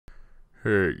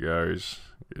Hey guys,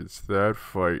 it's that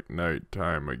fight night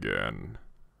time again.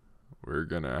 We're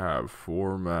gonna have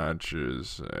 4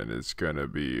 matches, and it's gonna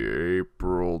be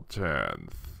April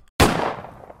 10th.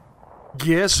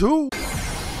 Guess who?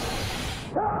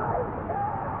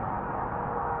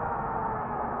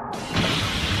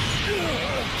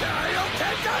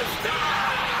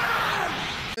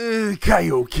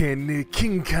 Kaioken,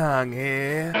 King Kong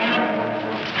here.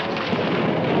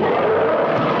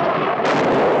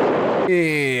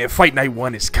 Fight Night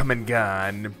 1 is come and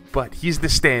gone, but here's the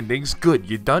standings. Good,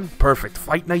 you done? Perfect.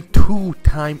 Fight Night 2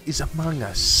 time is among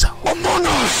us. Among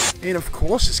us! And of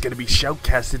course it's gonna be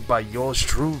shoutcasted by yours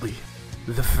truly,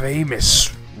 the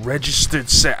famous, registered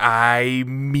streamer.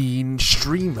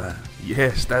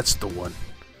 Yes, that's the one.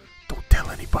 Don't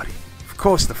tell anybody. Of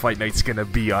course the fight night's gonna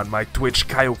be on my Twitch,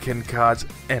 Kaioken Kards,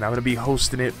 and I'm gonna be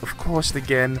hosting it, of course,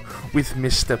 again, with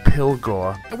Mr.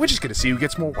 Pilgor. And we're just gonna see who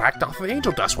gets more whacked off of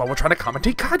angel dust while we're trying to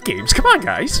commentate card games. Come on,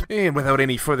 guys! And without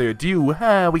any further ado,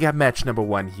 we got match number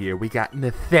 1 here. We got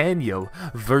Nathaniel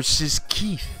versus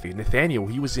Keith. Nathaniel,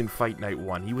 he was in Fight Night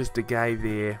 1. He was the guy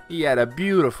there. He had a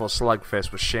beautiful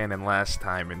slugfest with Shannon last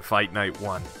time in Fight Night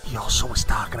 1. He also was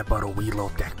talking about a Wheelo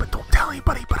deck, but don't tell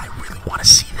anybody, but I really want to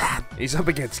see that. He's up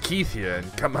against Keith here.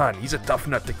 And come on, he's a tough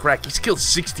nut to crack. He's killed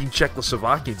 16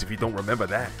 Czechoslovakians, if you don't remember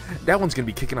that. That one's gonna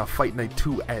be kicking off Fight Night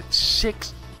 2 at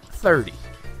 6:30.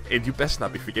 And you best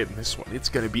not be forgetting this one. It's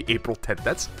gonna be April 10th.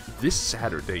 That's this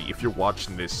Saturday, if you're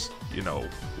watching this, you know,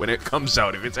 when it comes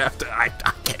out. If it's after, I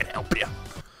can't help you.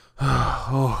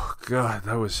 Oh, God,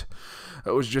 that was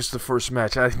just the first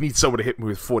match. I need someone to hit me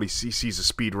with 40 cc's of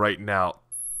speed right now.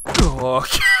 Oh,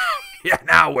 yeah,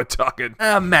 now we're talking.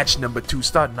 Match number 2,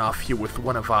 starting off here with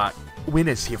one of our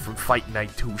winners here from Fight Night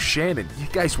 2, Shannon. You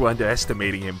guys were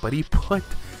underestimating him, but he put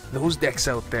those decks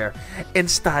out there and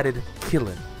started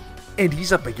killing. And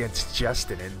he's up against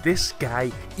Justin, and this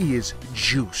guy is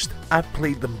juiced. I've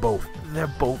played them both. They're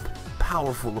both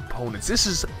powerful opponents. This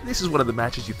is one of the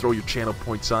matches you throw your channel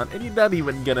points on, and you're not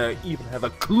even gonna have a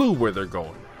clue where they're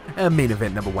going. Main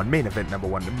event number one.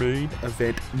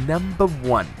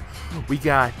 We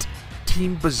got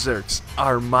Team Berserk's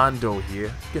Armando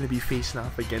here, gonna be facing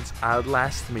off against our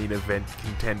last main event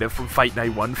contender from Fight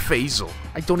Night 1, Faisal.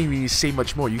 I don't even need to say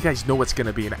much more. You guys know it's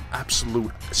gonna be an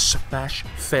absolute smash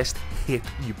fest hit.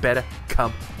 You better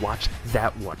come watch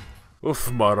that one.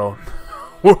 Oof, Maron.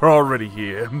 We're already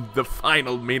here. The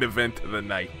final main event of the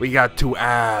night. We got 2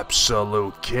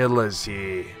 absolute killers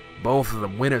here. Both of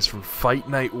them winners from Fight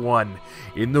Night 1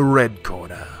 in the red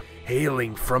corner.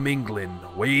 Hailing from England,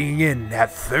 weighing in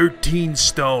at 13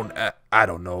 stone. I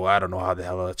don't know how the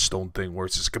hell that stone thing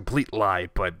works. It's a complete lie,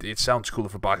 but it sounds cooler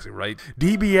for boxing, right?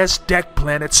 DBS Deck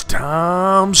Planet's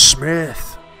Tom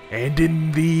Smith. And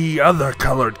in the other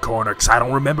colored corner, because I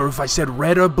don't remember if I said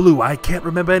red or blue. I can't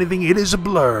remember anything. It is a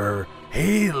blur.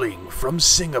 Hailing from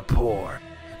Singapore,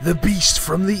 the beast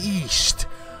from the east,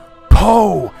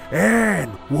 Po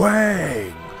and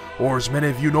Wang. Or as many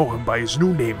of you know him by his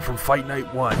new name from Fight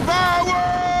Night 1. Power!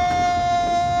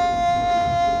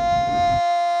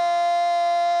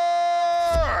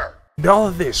 And all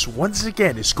of this, once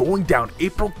again, is going down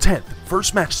April 10th.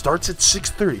 First match starts at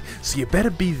 6:30, so you better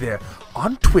be there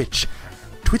on Twitch,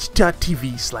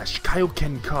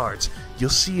 twitch.tv/KaiokenCards.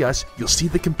 You'll see us, you'll see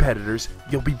the competitors,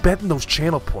 you'll be betting those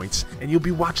channel points, and you'll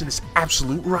be watching this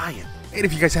absolute riot. And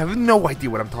if you guys have no idea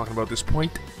what I'm talking about at this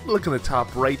point, look on the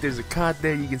top right, there's a card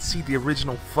there. You can see the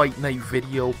original Fight Night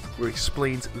video where it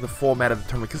explains the format of the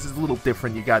tournament, because it's a little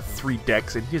different. You got 3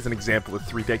 decks, and here's an example of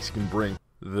 3 decks you can bring.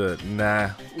 Nah,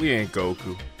 we ain't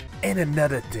Goku. And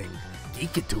another thing,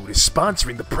 Geekitude is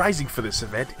sponsoring the prizing for this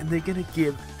event, and they're gonna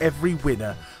give every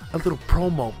winner a little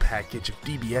promo package of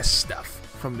DBS stuff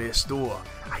from their store.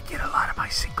 I get a lot of my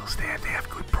singles there, they have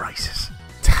good prices.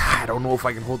 I don't know if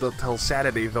I can hold out till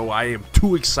Saturday, though. I am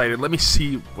too excited. Let me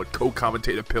see what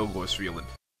co-commentator Pilgor is feeling.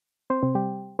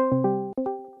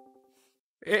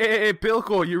 Hey,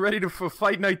 Pilgor, you ready for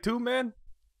Fight Night 2, man?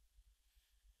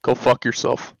 Go fuck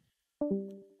yourself.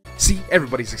 See,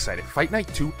 everybody's excited. Fight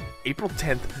Night 2, April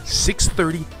 10th,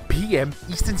 6:30 p.m.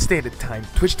 Eastern Standard Time,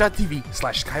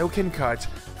 twitch.tv/KaiokenCards.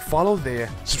 Follow there,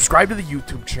 subscribe to the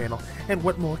YouTube channel, and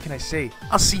what more can I say?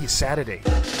 I'll see you Saturday.